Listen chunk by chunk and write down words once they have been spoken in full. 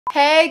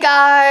Hey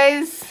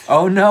guys!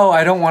 Oh no,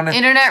 I don't want to...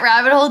 Internet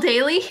Rabbit Hole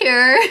Daily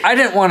here. I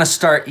didn't want to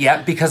start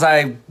yet because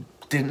I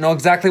didn't know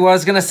exactly what I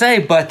was going to say,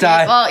 but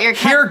well,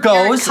 here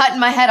goes. You're cutting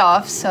my head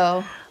off,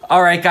 so...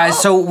 All right, guys,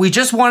 so we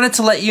just wanted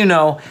to let you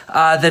know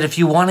that if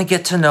you want to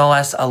get to know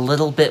us a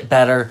little bit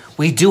better,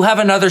 we do have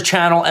another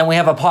channel and we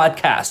have a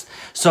podcast.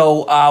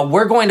 So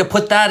we're going to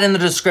put that in the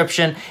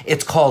description.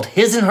 It's called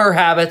His and Her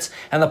Habits,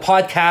 and the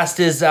podcast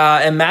is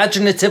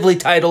imaginatively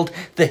titled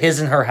the His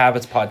and Her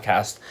Habits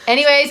Podcast.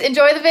 Anyways,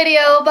 enjoy the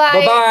video. Bye.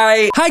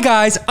 Bye-bye. Hi,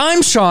 guys.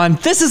 I'm Sean.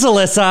 This is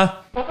Alyssa.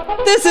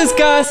 This is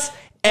Gus.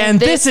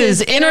 And this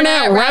is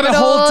Internet Rabbit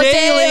Hole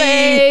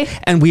Daily.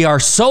 And we are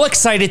so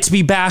excited to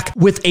be back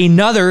with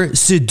another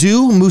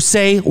Sidhu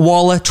Moose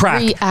Wala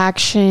track.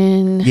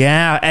 Reaction.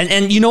 Yeah,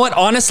 and you know what?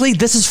 Honestly,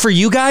 this is for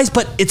you guys,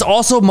 but it's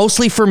also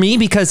mostly for me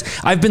because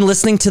I've been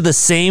listening to the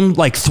same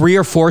like 3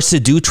 or 4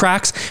 Sidhu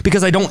tracks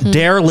because I don't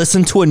dare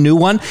listen to a new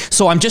one.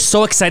 So I'm just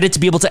so excited to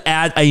be able to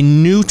add a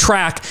new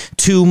track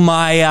to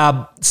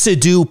my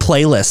Sidhu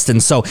playlist.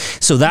 And so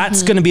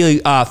that's going to be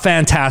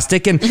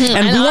fantastic. And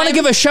we want to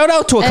give a shout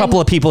out to a couple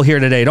of people here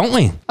today, don't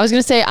we? I was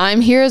going to say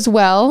I'm here as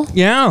well.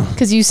 Yeah.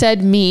 Because you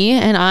said me,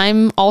 and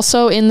I'm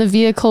also in the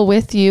vehicle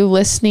with you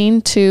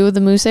listening to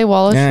the Moose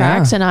Wala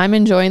tracks, and I'm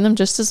enjoying them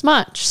just as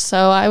much.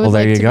 So I would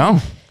like to go.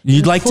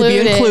 You'd like to be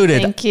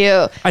included. Thank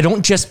you. I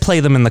don't just play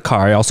them in the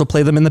car. I also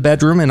play them in the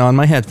bedroom and on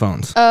my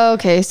headphones.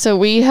 Okay, so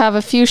we have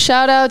a few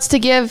shout outs to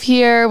give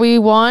here. We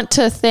want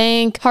to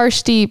thank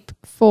Harshdeep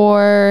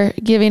for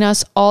giving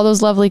us all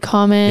those lovely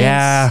comments.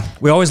 Yeah,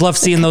 we always love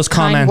seeing those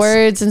comments. Kind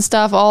words and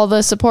stuff, all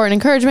the support and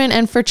encouragement,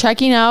 and for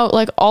checking out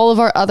like all of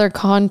our other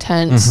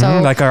content. So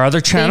like our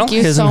other channel,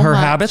 His and Her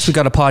Habits. We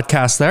got a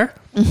podcast there.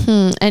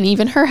 And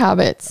even Her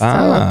Habits.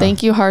 So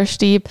thank you,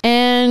 Harshdeep.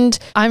 And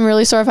I'm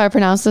really sorry if I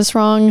pronounced this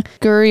wrong.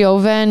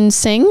 Gurioven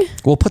Singh.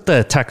 We'll put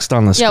the text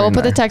on the screen. Yeah, we'll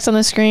put the text on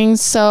the screen.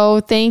 So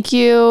thank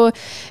you.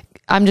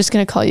 I'm just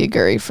going to call you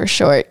Guri for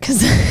short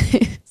because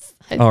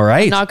all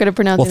right. I'm not going to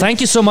pronounce it. Well,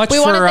 thank you so much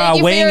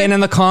for weighing in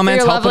the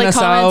comments, helping us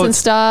out. And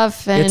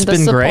stuff, and it's the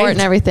been support great.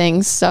 And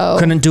everything. So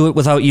couldn't do it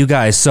without you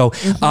guys. So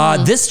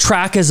this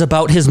track is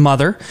about his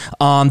mother.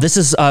 This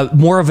is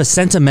more of a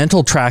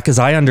sentimental track as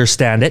I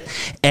understand it.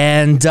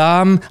 And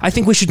I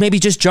think we should maybe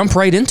just jump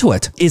right into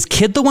it. Is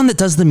Kid the one that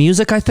does the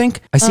music, I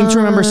think? I seem to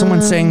remember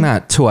someone saying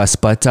that to us,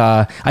 but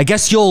I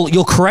guess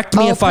you'll correct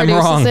me if I'm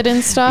wrong. It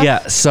and stuff?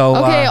 Yeah, so...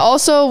 Okay,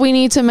 also we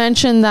need to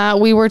mention that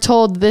we were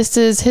told this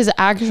is his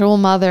actual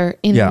mother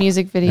in the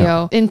music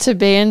video. Yeah. In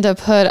Tibeyan Da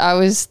Putt,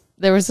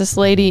 there was this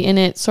lady in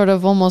it sort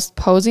of almost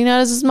posing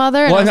as his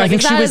mother. Well, I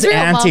think she was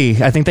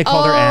Auntie. I think they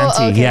called her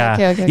Auntie.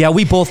 Okay. Yeah,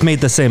 we both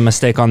made the same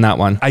mistake on that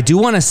one. I do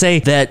want to say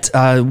that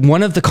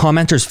one of the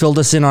commenters filled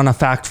us in on a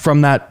fact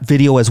from that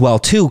video as well,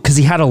 too, because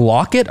he had a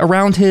locket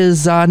around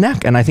his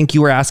neck. And I think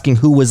you were asking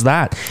who was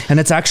that. And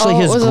it's actually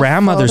his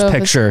grandmother's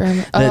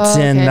picture that's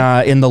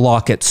in the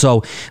locket.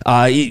 So,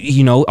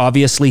 you know,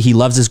 obviously he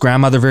loves his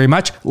grandmother very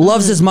much,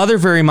 loves his mother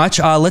very much.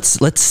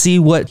 Let's see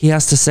what he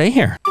has to say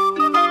here.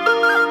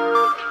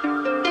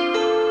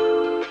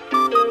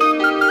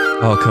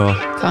 Oh, cool.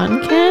 Cotton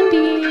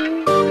candy.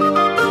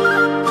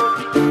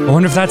 I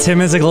wonder if that's him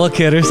as a little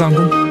kid or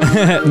something.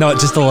 No,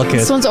 just a little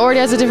kid. This one's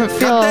already has a different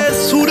feel. Oh,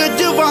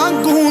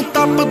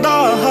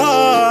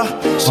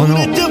 no.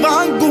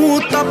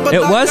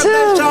 It was him.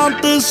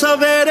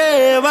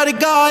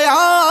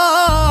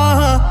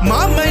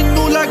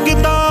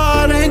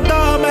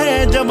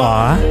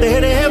 Aww.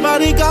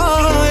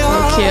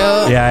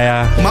 Cute.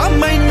 Yeah.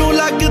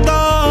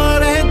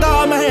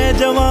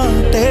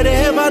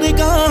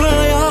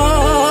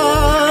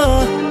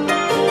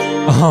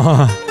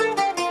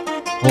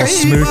 Little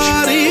smooch.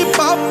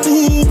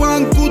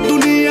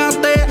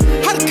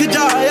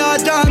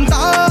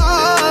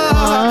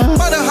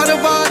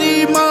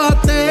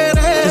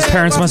 His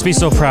parents must be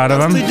so proud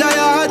of him.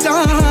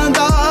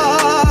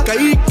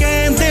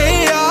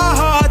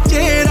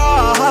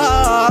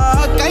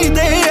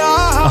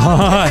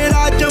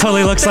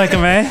 Totally looks like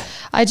him, eh?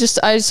 I just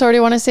already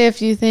want to say a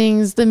few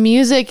things. The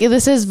music,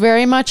 this is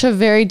very much a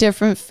very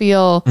different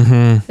feel.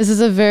 This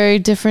is a very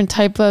different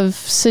type of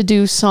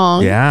Sidhu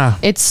song. Yeah.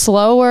 It's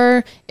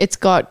slower. It's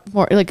got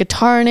more like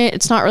guitar in it.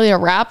 It's not really a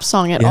rap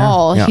song at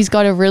all. Yeah. He's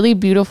got a really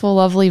beautiful,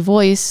 lovely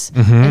voice.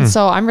 And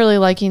so I'm really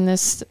liking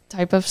this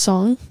type of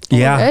song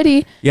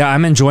already. Yeah,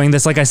 I'm enjoying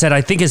this. Like I said,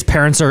 I think his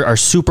parents are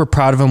super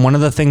proud of him. One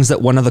of the things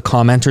that one of the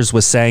commenters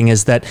was saying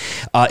is that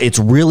it's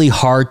really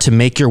hard to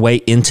make your way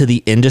into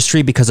the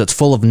industry because it's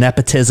full of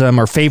nepotism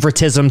or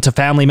favoritism to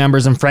family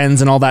members and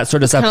friends and all that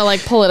sort of stuff. Kind of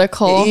like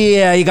political.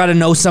 Yeah, you got to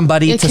know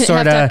somebody to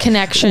sort of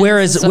connection.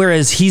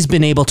 Whereas he's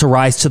been able to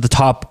rise to the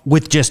top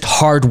with just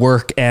hard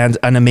work and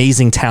an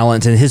amazing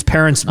talent, and his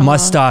parents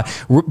must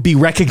be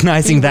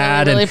recognizing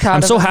that. Really and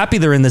I'm so happy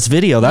they're in this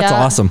video. That's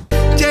awesome.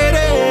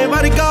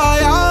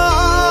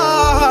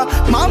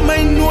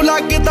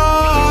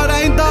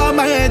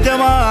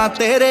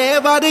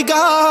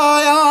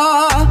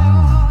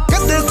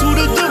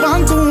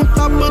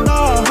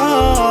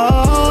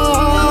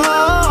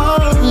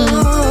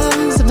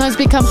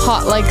 Sometimes become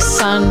hot like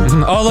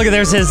sun. Oh, look,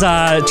 there's his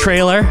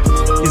trailer.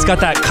 He's got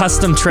that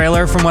custom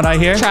trailer from what I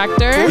hear.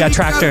 Tractor? Yeah,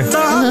 tractor.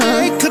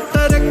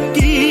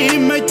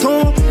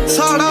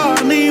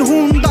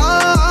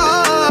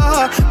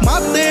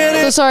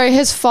 So sorry,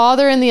 his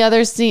father in the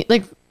other scene,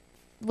 like,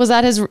 is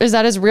that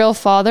his real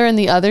father in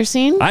the other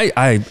scene?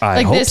 I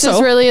like hope this so.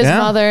 is really his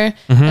mother,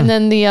 and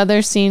then the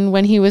other scene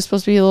when he was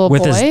supposed to be a little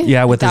with boy. His,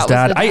 yeah, with his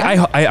dad.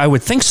 I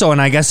would think so,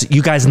 and I guess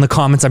you guys in the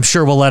comments, I'm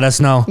sure will let us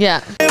know.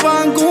 Yeah.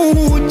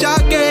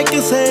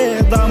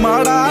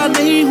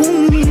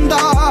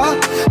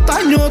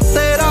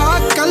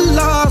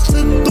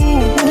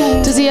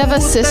 Does he have a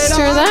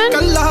sister then? I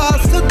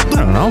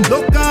don't know.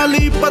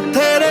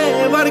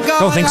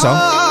 Don't think so.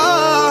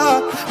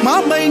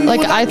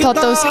 Like, I thought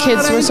those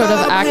kids were sort of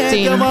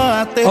acting.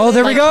 Oh,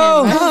 there we like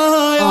go. him.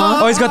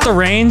 Oh, he's got the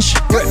range.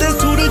 Is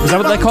that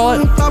what they call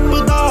it?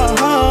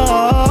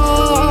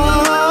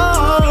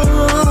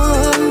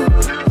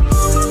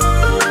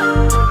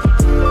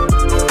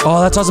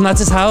 Oh, that's awesome. That's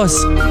his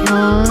house.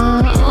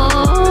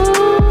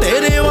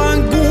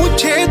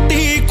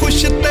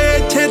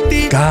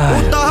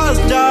 God.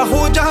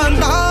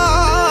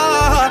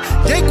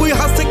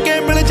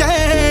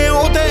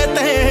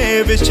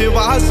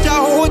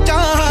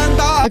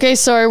 Okay,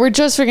 sorry, we're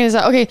just figuring this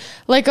out. Okay,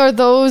 like, are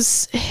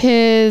those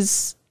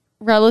his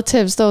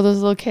relatives though? Those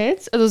little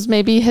kids? Are those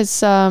maybe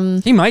his?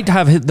 He might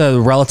have the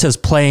relatives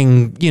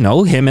playing, you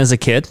know, him as a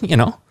kid. You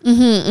know.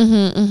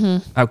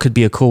 That could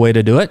be a cool way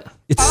to do it.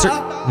 It's.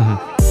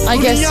 I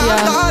guess,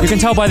 yeah. You can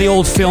tell by the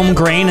old film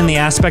grain and the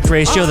aspect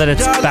ratio that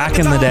it's back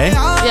in the day.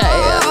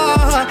 Yeah.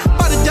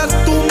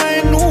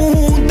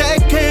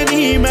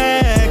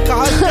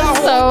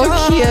 So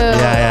cute.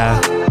 Yeah.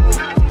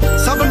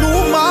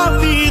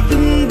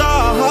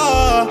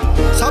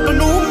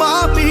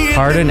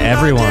 Pardon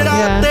everyone.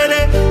 Yeah.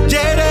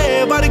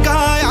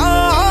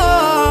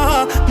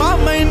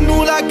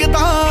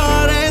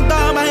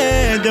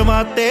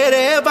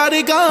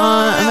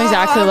 I'm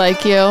exactly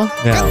like you.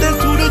 Yeah.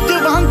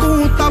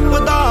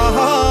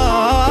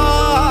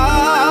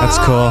 That's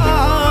cool.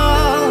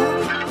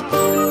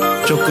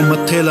 चुक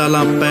मथे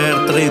लाला पैर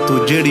तरे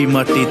तू जेड़ी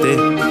माटी ते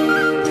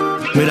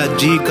मेरा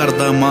जी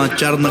करदा मां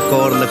चरण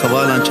कौर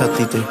लखवाला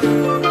छाती ते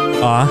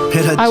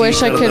I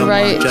wish I could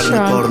write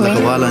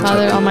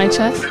father on my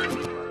chest.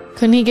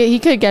 Couldn't he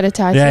could get a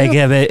tattoo?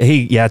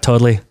 Yeah,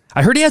 totally.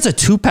 I heard he has a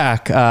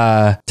Tupac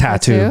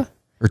tattoo.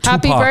 Or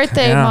Tupac. Happy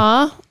birthday,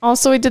 Ma.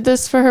 Also, we did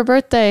this for her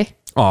birthday.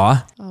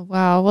 Aw. Oh,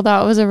 wow. Well,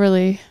 that was a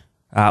really...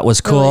 That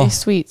was cool. Really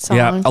sweet song.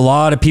 Yeah, a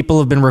lot of people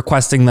have been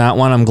requesting that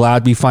one. I'm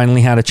glad we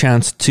finally had a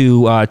chance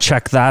to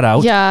check that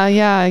out.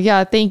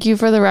 Yeah. Thank you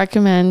for the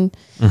recommend.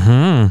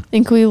 I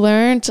think we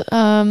learned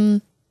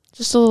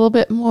just a little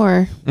bit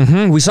more.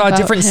 We saw a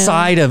different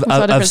side of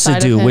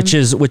Sidhu,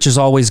 which is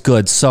always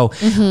good. So,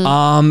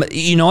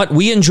 you know what?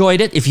 We enjoyed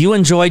it. If you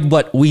enjoyed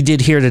what we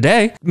did here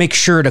today, make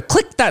sure to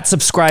click that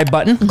subscribe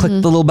button, click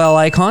the little bell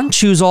icon,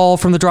 choose all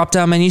from the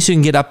drop-down menu so you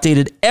can get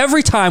updated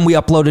every time we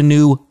upload a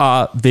new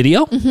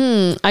video.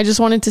 I just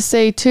wanted to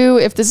say too,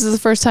 if this is the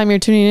first time you're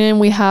tuning in,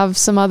 we have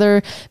some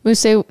other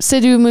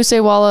Sidhu Moose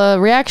Wala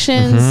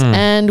reactions,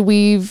 and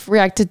we've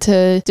reacted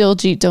to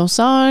Diljit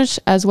Dosanjh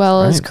as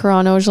well as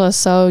Karan Aujla.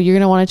 So you're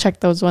going to want to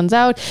check those ones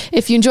out.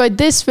 If you enjoyed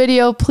this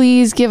video,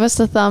 please give us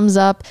a thumbs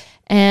up,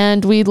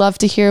 and we'd love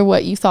to hear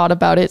what you thought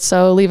about it.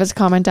 So leave us a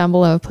comment down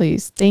below,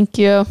 please. Thank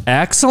you.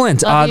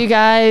 Excellent. Love you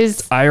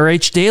guys.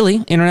 IRH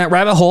Daily, Internet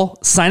Rabbit Hole,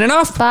 signing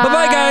off.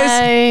 Bye-bye,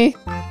 guys.